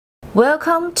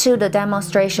Welcome to the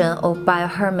demonstration of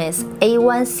Biohermes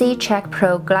A1cCheck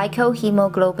Pro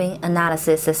Glycohemoglobin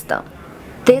Analysis System.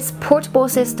 This portable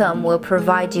system will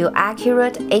provide you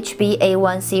accurate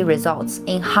HbA1c results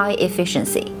in high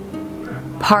efficiency.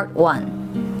 Part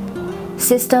 1.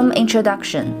 System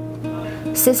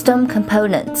Introduction. System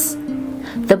Components.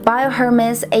 The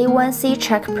Biohermes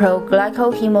A1cCheck Pro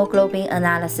Glycohemoglobin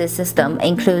Analysis System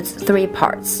includes 3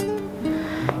 parts.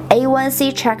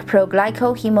 A1cCheck Pro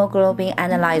Glycohemoglobin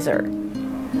Analyzer,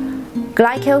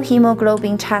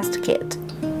 Glycohemoglobin Test Kit,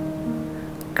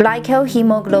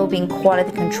 Glycohemoglobin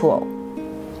Quality Control.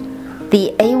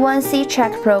 The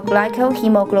A1cCheck Pro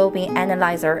Glycohemoglobin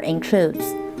Analyzer includes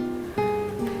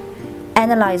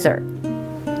Analyzer,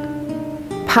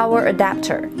 Power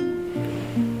Adapter,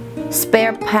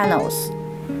 Spare Panels,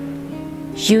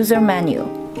 User Manual,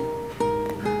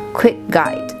 Quick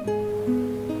Guide,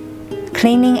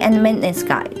 Cleaning and Maintenance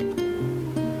Guide,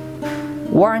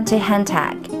 Warranty Hand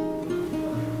Tag,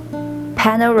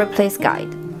 Panel Replace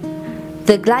Guide.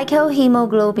 The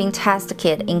Glycohemoglobin Test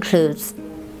Kit includes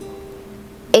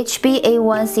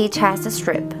HbA1c Test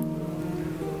Strip,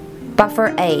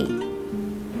 Buffer A,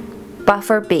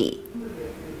 Buffer B,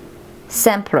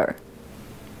 Sampler,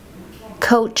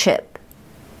 Code Chip,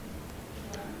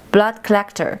 Blood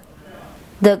Collector.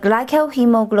 The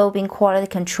glycohemoglobin quality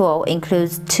control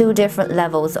includes 2 different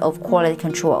levels of quality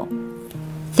control.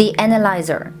 The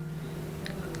analyzer.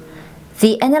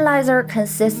 The analyzer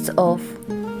consists of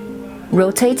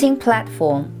rotating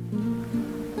platform,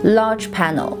 large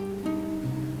panel,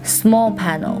 small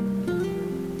panel,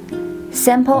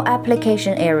 sample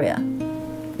application area,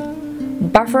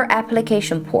 buffer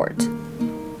application port,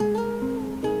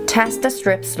 test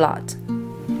strip slot,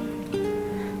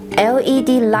 LED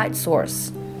light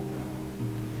source,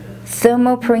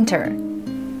 thermal printer,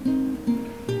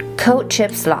 code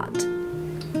chip slot,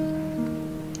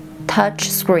 touch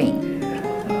screen,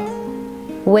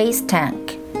 waste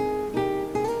tank,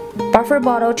 buffer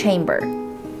bottle chamber,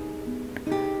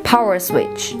 power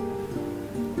switch,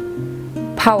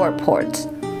 power port,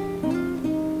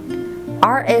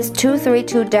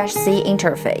 RS232-C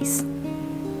interface,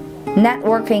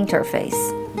 network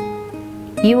interface,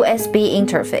 USB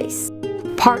interface.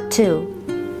 Part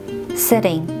 2.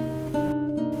 Setting.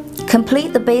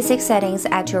 Complete the basic settings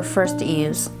at your first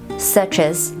use, such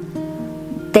as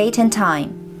date and time,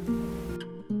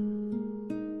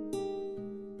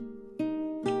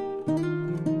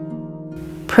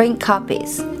 print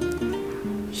copies,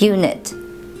 unit,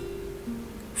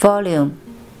 volume,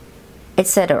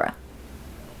 etc.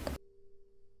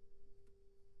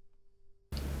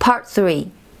 Part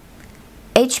 3.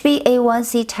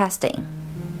 HbA1c testing.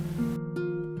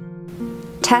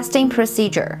 Testing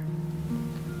procedure.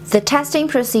 The testing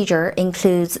procedure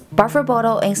includes buffer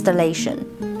bottle installation,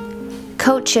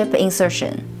 code chip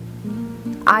insertion,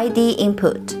 ID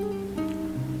input,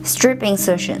 strip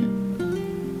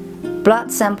insertion,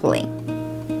 blood sampling,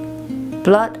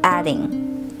 blood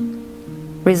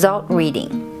adding, result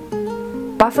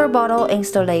reading, buffer bottle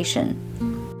installation.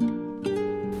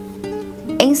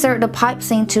 Insert the pipes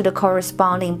into the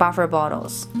corresponding buffer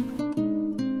bottles.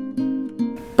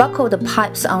 Buckle the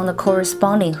pipes on the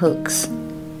corresponding hooks.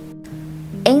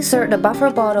 Insert the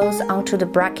buffer bottles onto the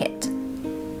bracket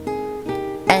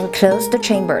and close the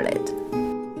chamber lid.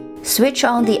 Switch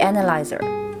on the analyzer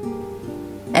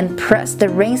and press the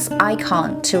rinse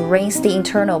icon to rinse the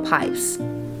internal pipes.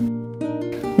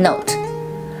 Note: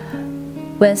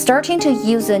 when starting to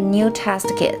use a new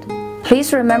test kit,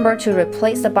 please remember to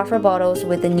replace the buffer bottles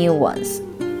with the new ones.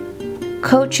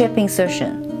 Code chip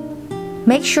insertion.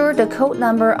 Make sure the code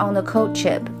number on the code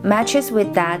chip matches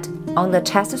with that on the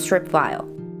test strip vial.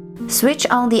 Switch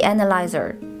on the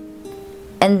analyzer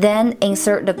and then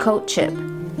insert the code chip.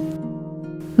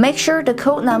 Make sure the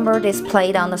code number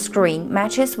displayed on the screen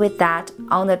matches with that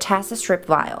on the test strip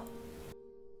vial.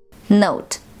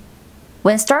 Note: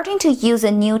 when starting to use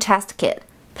a new test kit,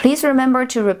 please remember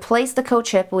to replace the code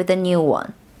chip with a new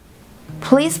one.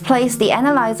 Please place the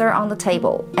analyzer on the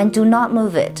table and do not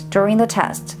move it during the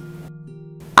test.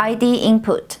 ID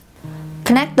input.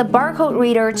 Connect the barcode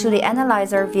reader to the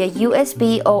analyzer via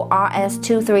USB or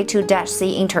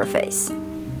RS232-C interface.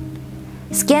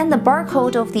 Scan the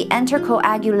barcode of the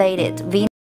anticoagulated venous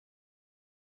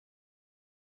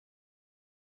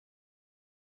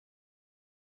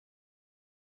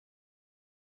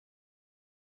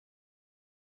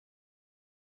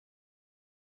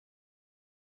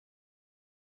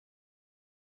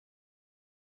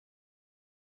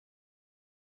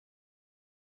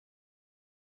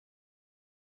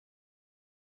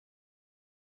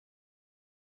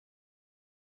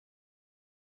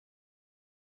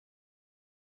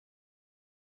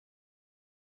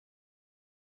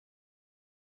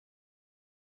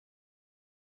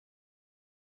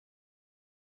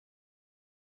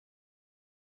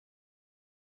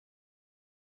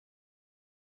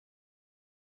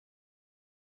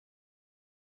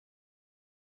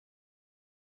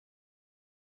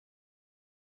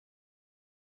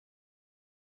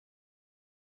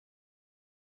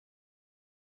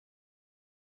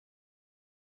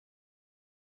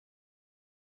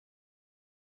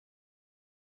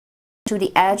to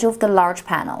the edge of the large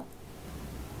panel.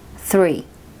 3.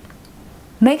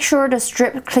 Make sure the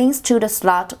strip clings to the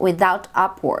slot without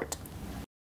upward.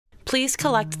 Please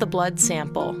collect the blood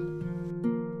sample.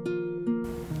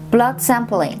 Blood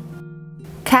sampling.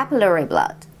 Capillary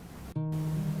blood.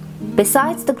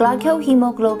 Besides the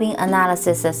glycohemoglobin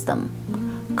analysis system,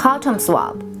 cotton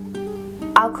swab,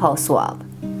 alcohol swab,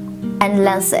 and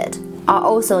lancet are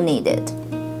also needed.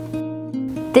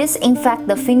 Disinfect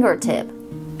the fingertip.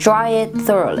 Dry it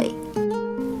thoroughly.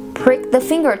 Prick the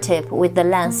fingertip with the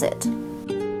lancet.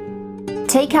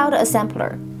 Take out a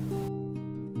sampler.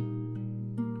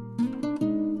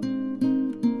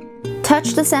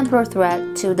 Touch the sampler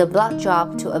thread to the blood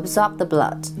drop to absorb the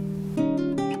blood.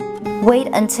 Wait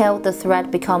until the thread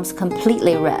becomes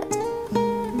completely red.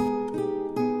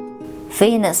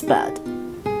 Venous blood.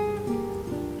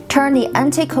 Turn the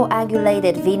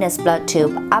anticoagulated venous blood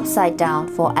tube upside down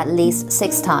for at least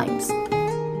 6 times.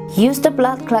 Use the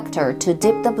blood collector to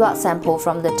dip the blood sample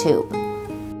from the tube.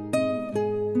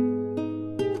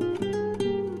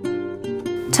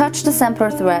 Touch the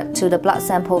sampler thread to the blood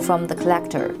sample from the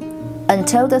collector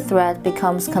until the thread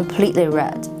becomes completely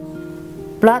red.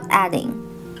 Blood adding.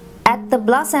 Add the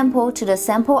blood sample to the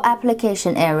sample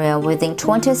application area within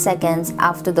 20 seconds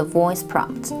after the voice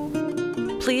prompt.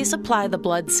 Please apply the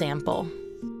blood sample.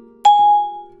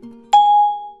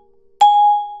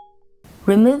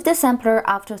 Remove the sampler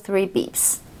after 3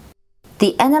 beeps.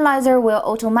 The analyzer will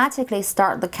automatically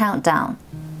start the countdown.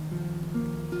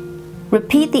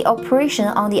 Repeat the operation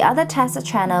on the other test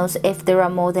channels if there are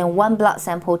more than 1 blood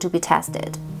sample to be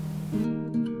tested.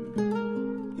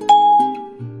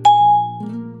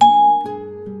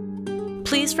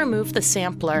 Please remove the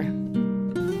sampler.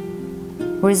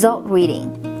 Result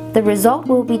reading. The result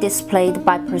will be displayed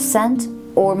by percent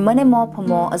or millimole per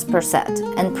mole as percent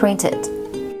and printed.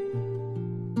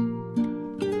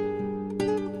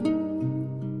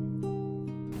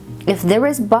 If there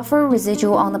is buffer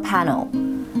residual on the panel,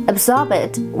 absorb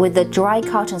it with the dry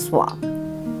cotton swab.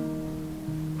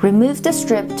 Remove the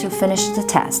strip to finish the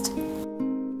test.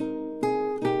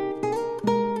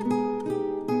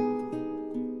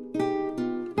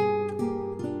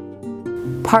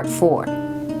 Part 4.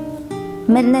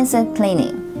 Maintenance and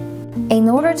cleaning. In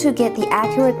order to get the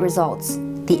accurate results,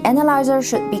 the analyzer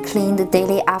should be cleaned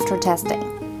daily after testing.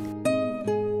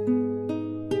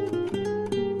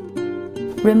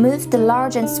 Remove the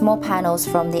large and small panels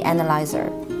from the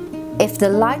analyzer. If the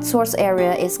light source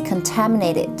area is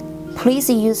contaminated, please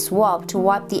use swab to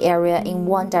wipe the area in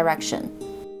one direction.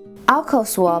 Alcohol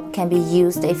swab can be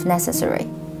used if necessary.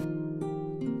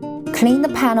 Clean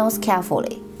the panels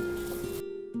carefully.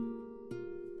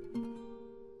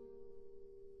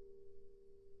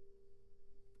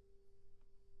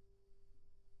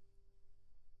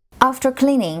 After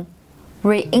cleaning,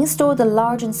 reinstall the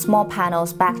large and small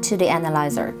panels back to the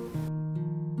analyzer.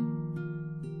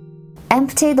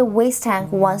 Empty the waste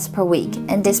tank once per week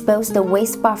and dispose the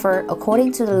waste buffer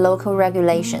according to the local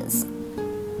regulations.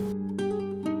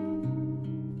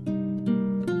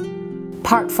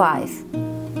 Part 5.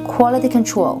 Quality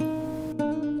control.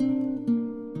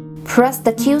 Press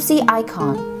the QC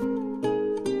icon.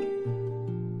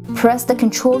 Press the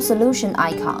control solution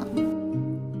icon.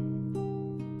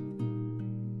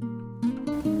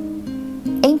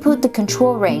 Input the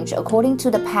control range according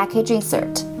to the package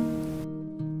insert.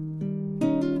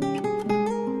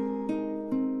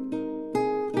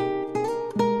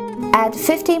 Add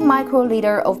 50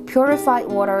 microliter of purified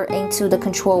water into the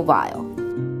control vial.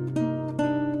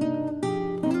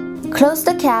 Close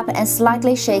the cap and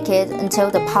slightly shake it until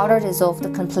the powder dissolves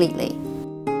completely.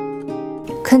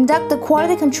 Conduct the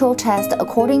quality control test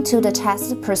according to the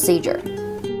test procedure.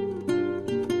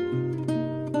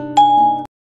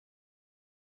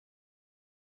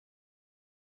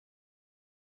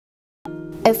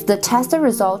 If the test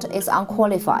result is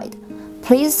unqualified,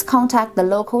 please contact the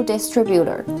local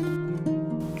distributor.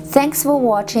 Thanks for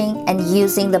watching and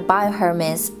using the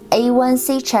Biohermes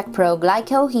A1cCheck Pro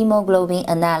Glycohemoglobin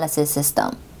analysis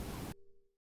system.